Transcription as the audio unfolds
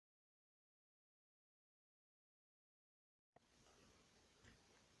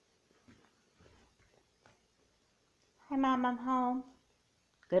Hi, Mom, I'm home.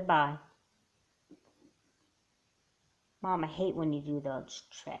 Goodbye. Mom, I hate when you do those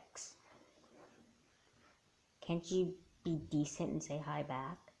tricks. Can't you be decent and say hi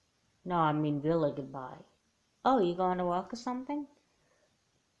back? No, I mean really goodbye. Oh, you going to work or something?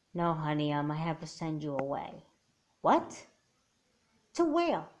 No, honey, I have to send you away. What? To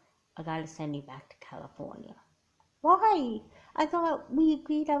where? I gotta send you back to California. Why? I thought we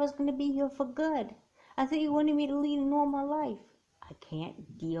agreed I was gonna be here for good. I thought you wanted me to lead a normal life. I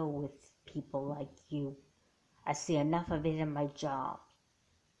can't deal with people like you. I see enough of it in my job.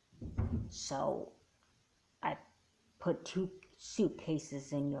 So, I put 2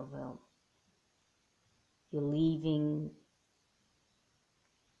 suitcases in your room. You're leaving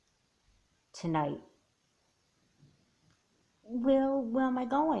tonight. Where am I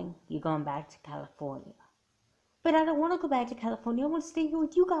going? You're going back to California. But I don't want to go back to California. I want to stay here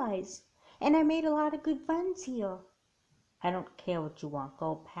with you guys. And I made a lot of good friends here. I don't care what you want.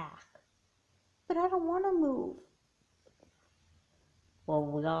 Go pack. But I don't want to move. Well,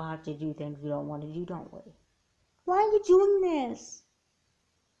 we all have to do things we don't want to do, don't we? Why are you doing this?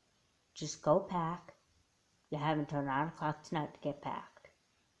 Just go pack. You have until 9 o'clock tonight to get packed.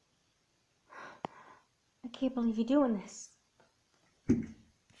 I can't believe you're doing this.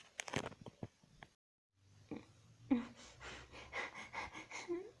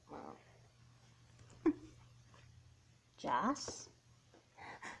 Joss?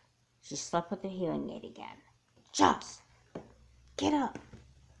 She slept with the hearing aid again. Joss! Get up!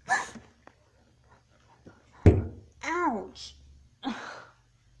 Ouch!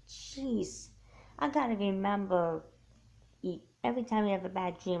 Jeez. I gotta remember, every time you have a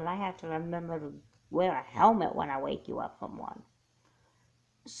bad dream, I have to remember to wear a helmet when I wake you up from one.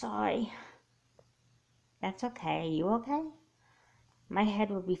 Sorry. That's okay. Are you okay? My head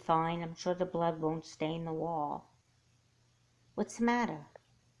will be fine. I'm sure the blood won't stain the wall. What's the matter?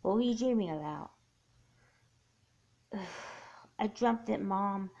 What were you dreaming about? I dreamt that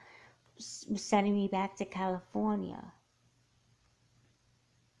Mom was sending me back to California.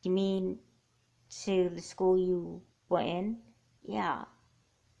 You mean to the school you were in? Yeah.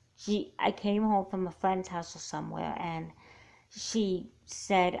 I came home from a friend's house or somewhere, and she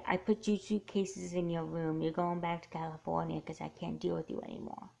said, I put 2 suitcases in your room. You're going back to California because I can't deal with you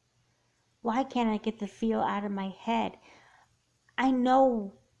anymore. Why can't I get the fear out of my head? I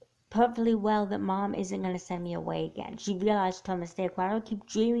know perfectly well that Mom isn't going to send me away again. She realized her mistake. Why do I keep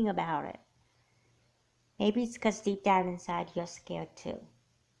dreaming about it? Maybe it's because deep down inside you're scared too.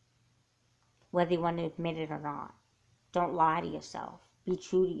 Whether you want to admit it or not. Don't lie to yourself. Be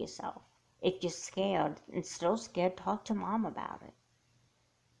true to yourself. If you're scared and still scared, talk to Mom about it.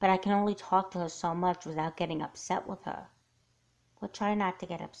 But I can only talk to her so much without getting upset with her. Well, try not to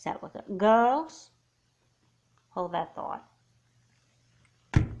get upset with her. Girls? Hold that thought.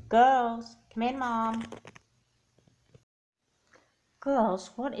 Girls, come in, Mom.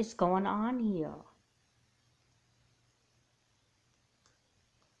 Girls, what is going on here?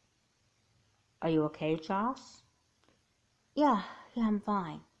 Are you okay, Joss? Yeah, I'm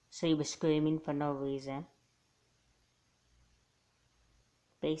fine. So you were screaming for no reason?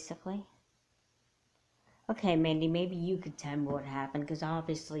 Basically? Okay, Mindy, maybe you could tell me what happened, because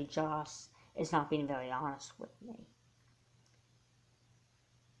obviously Joss is not being very honest with me.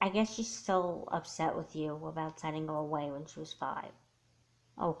 I guess she's still upset with you about sending her away when she was 5.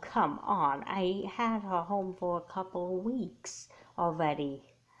 Oh, come on. I had her home for a couple of weeks already.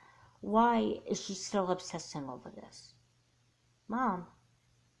 Why is she still obsessing over this? Mom,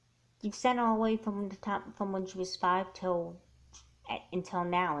 you've sent her away from the time from when she was 5 until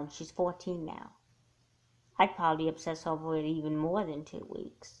now, and she's 14 now. I'd probably obsess over it even more than 2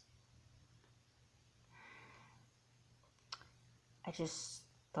 weeks. I just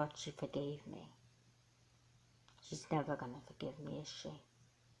thought she forgave me. She's never gonna forgive me, is she?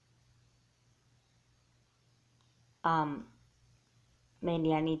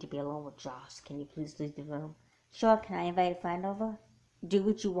 Mindy, I need to be alone with Joss. Can you please leave the room? Sure, can I invite a friend over? Do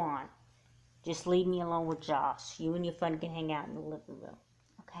what you want. Just leave me alone with Joss. You and your friend can hang out in the living room.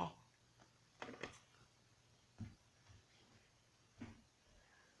 Okay?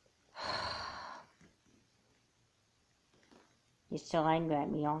 You're still angry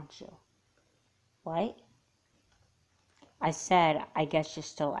at me, aren't you? What? I said, I guess you're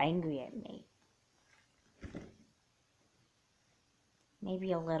still angry at me.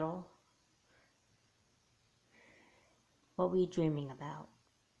 Maybe a little. What were you dreaming about?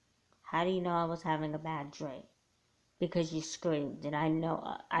 How do you know I was having a bad dream? Because you screamed, and I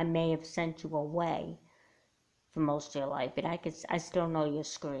know I may have sent you away for most of your life, but I still know your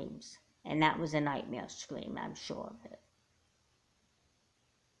screams. And that was a nightmare scream, I'm sure of it.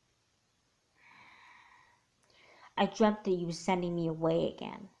 I dreamt that you were sending me away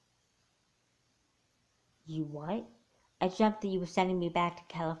again. You what? I dreamt that you were sending me back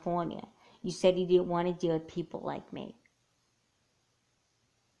to California. You said you didn't want to deal with people like me.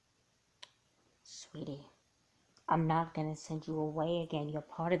 Sweetie, I'm not going to send you away again. You're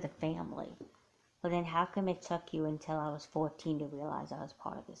part of the family. Well, then how come it took you until I was 14 to realize I was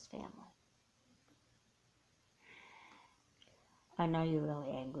part of this family? I know you're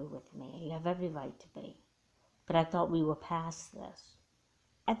really angry with me. You have every right to be. But I thought we were past this.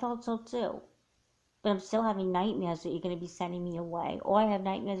 I thought so too. But I'm still having nightmares that you're going to be sending me away. Or I have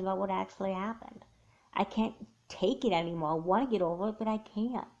nightmares about what actually happened. I can't take it anymore. I want to get over it, but I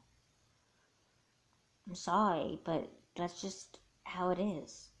can't. I'm sorry, but that's just how it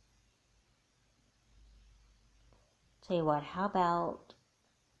is. Tell you what, how about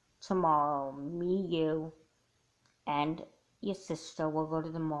tomorrow, me, you, and your sister will go to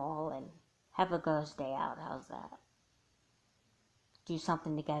the mall and have a girls' day out. How's that? Do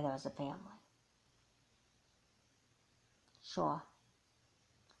something together as a family. Sure.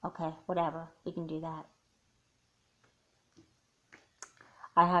 Okay, whatever. We can do that.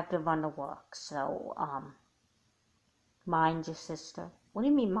 I have to run to work, so, mind your sister. What do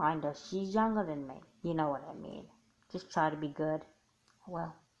you mean mind her? She's younger than me. You know what I mean. Just try to be good.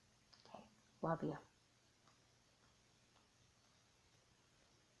 Well, okay. Love you.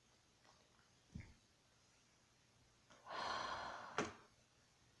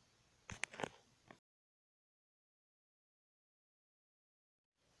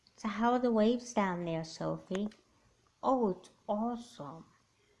 So how are the waves down there, Sophie? Oh, it's awesome.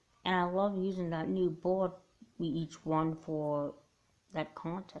 And I love using that new board we each won for that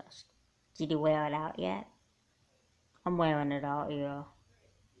contest. Did you wear it out yet? I'm wearing it out, yeah.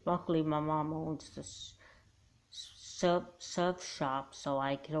 Luckily, my mom owns this surf shop, so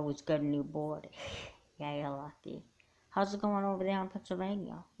I could always get a new board. Yeah, you're lucky. How's it going over there in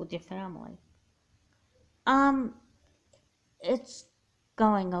Pennsylvania with your family? Um, it's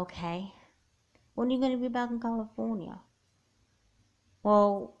going okay. When are you going to be back in California?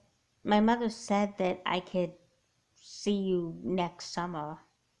 Well, my mother said that I could see you next summer,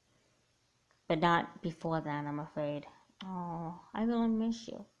 but not before then, I'm afraid. Oh, I really miss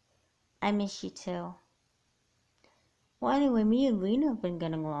you. I miss you too. Well, anyway, me and Rena have been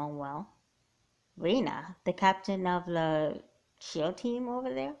getting along well. Rena, the captain of the cheer team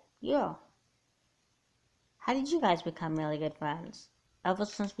over there? Yeah. How did you guys become really good friends? Ever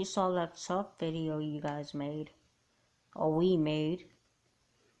since we saw that surf video you guys made, or we made,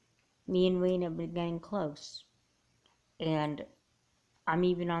 me and Rena have been getting close. And I'm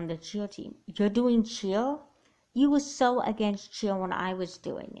even on the cheer team. You're doing cheer? You were so against cheer when I was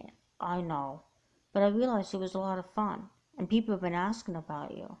doing it. I know. But I realized it was a lot of fun. And people have been asking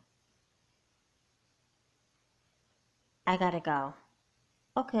about you. I gotta go.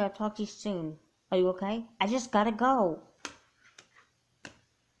 Okay, I'll talk to you soon. Are you okay? I just gotta go.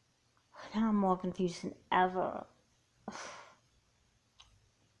 Now I'm more confused than ever.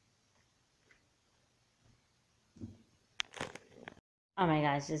 Oh my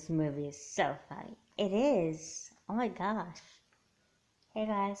gosh, this movie is so funny. It is. Oh my gosh. Hey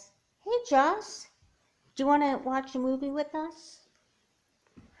guys. Hey Joss. Do you want to watch a movie with us?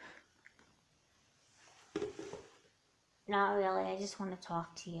 Not really. I just want to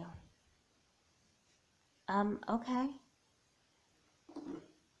talk to you. Okay.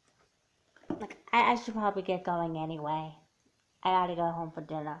 Like, I should probably get going anyway. I gotta go home for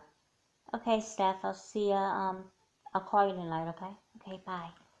dinner. Okay, Steph, I'll see ya. I'll call you tonight, okay? Okay, bye.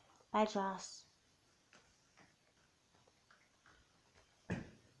 Bye, Joss.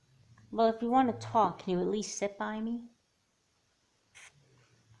 Well, if you want to talk, can you at least sit by me?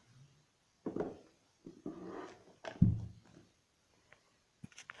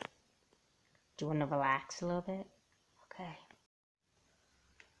 Do you want to relax a little bit? Okay.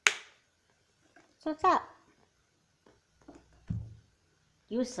 So what's up?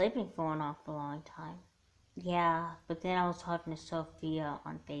 You were sleeping for an awful long time. Yeah, but then I was talking to Sophia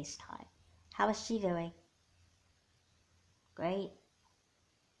on FaceTime. How is she doing? Great.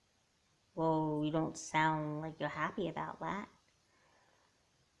 Well, you don't sound like you're happy about that.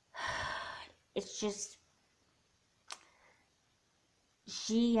 It's just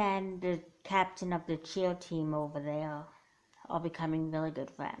she and the captain of the cheer team over there are becoming really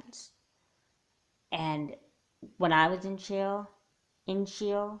good friends. And when I was in cheer in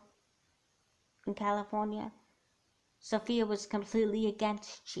California, Sophia was completely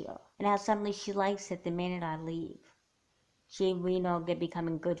against cheer. And how suddenly she likes it the minute I leave. She and Reno are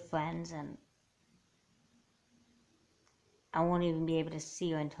becoming good friends, and I won't even be able to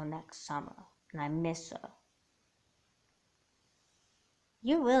see her until next summer. And I miss her.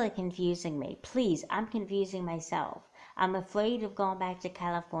 You're really confusing me. Please, I'm confusing myself. I'm afraid of going back to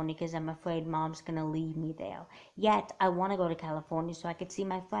California because I'm afraid mom's going to leave me there. Yet, I want to go to California so I could see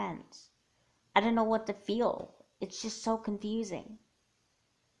my friends. I don't know what to feel. It's just so confusing.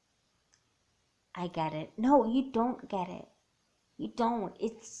 I get it. No, you don't get it. You don't.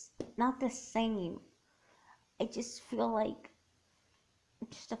 It's not the same. I just feel like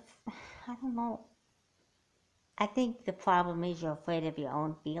just a, I don't know. I think the problem is you're afraid of your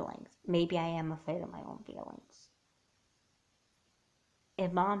own feelings. Maybe I am afraid of my own feelings.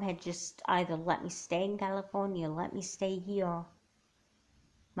 If mom had just either let me stay in California or let me stay here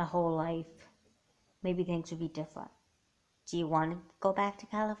my whole life, maybe things would be different. Do you want to go back to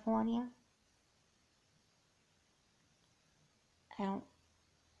California? I don't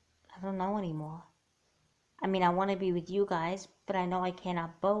I don't know anymore. I mean, I want to be with you guys, but I know I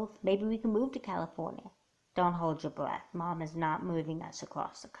cannot both. Maybe we can move to California. Don't hold your breath. Mom is not moving us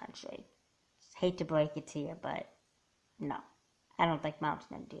across the country. Hate to break it to you, but no. I don't think mom's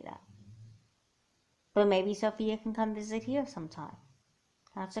going to do that. But maybe Sophia can come visit here sometime.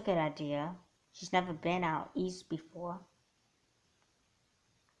 That's a good idea. She's never been out east before.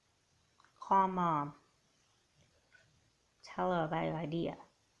 Call mom. Tell her about your idea.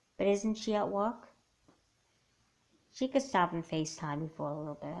 But isn't she at work? She could stop and FaceTime me for a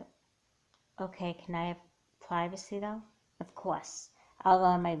little bit. Okay, can I have privacy though? Of course. I'll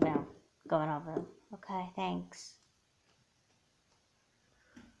go in my room. Going over. Okay, thanks.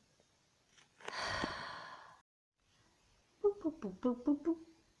 Boop, boop, boop, boop, boop, boop.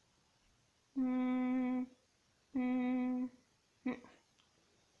 Mm, mm, mm.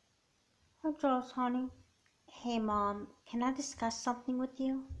 Hi, Charles, honey. Hey, Mom. Can I discuss something with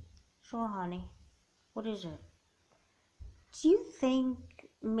you? Sure, honey. What is it? Do you think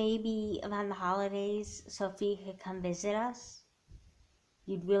maybe around the holidays Sophie could come visit us?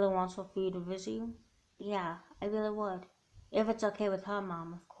 You'd really want Sophie to visit you? Yeah, I really would. If it's okay with her,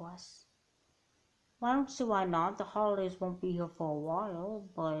 Mom, of course. Well, I don't see why not. The holidays won't be here for a while,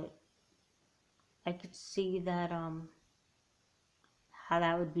 but I could see that how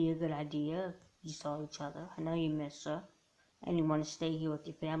that would be a good idea if you saw each other. I know you miss her and you want to stay here with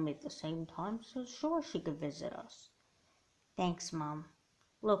your family at the same time, so sure she could visit us. Thanks, Mom.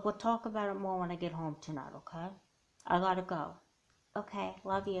 Look, we'll talk about it more when I get home tonight, okay? I gotta go. Okay,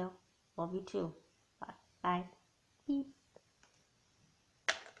 love you. Love you too. Bye. Bye. Beep.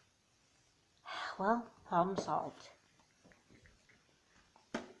 Well, problem solved.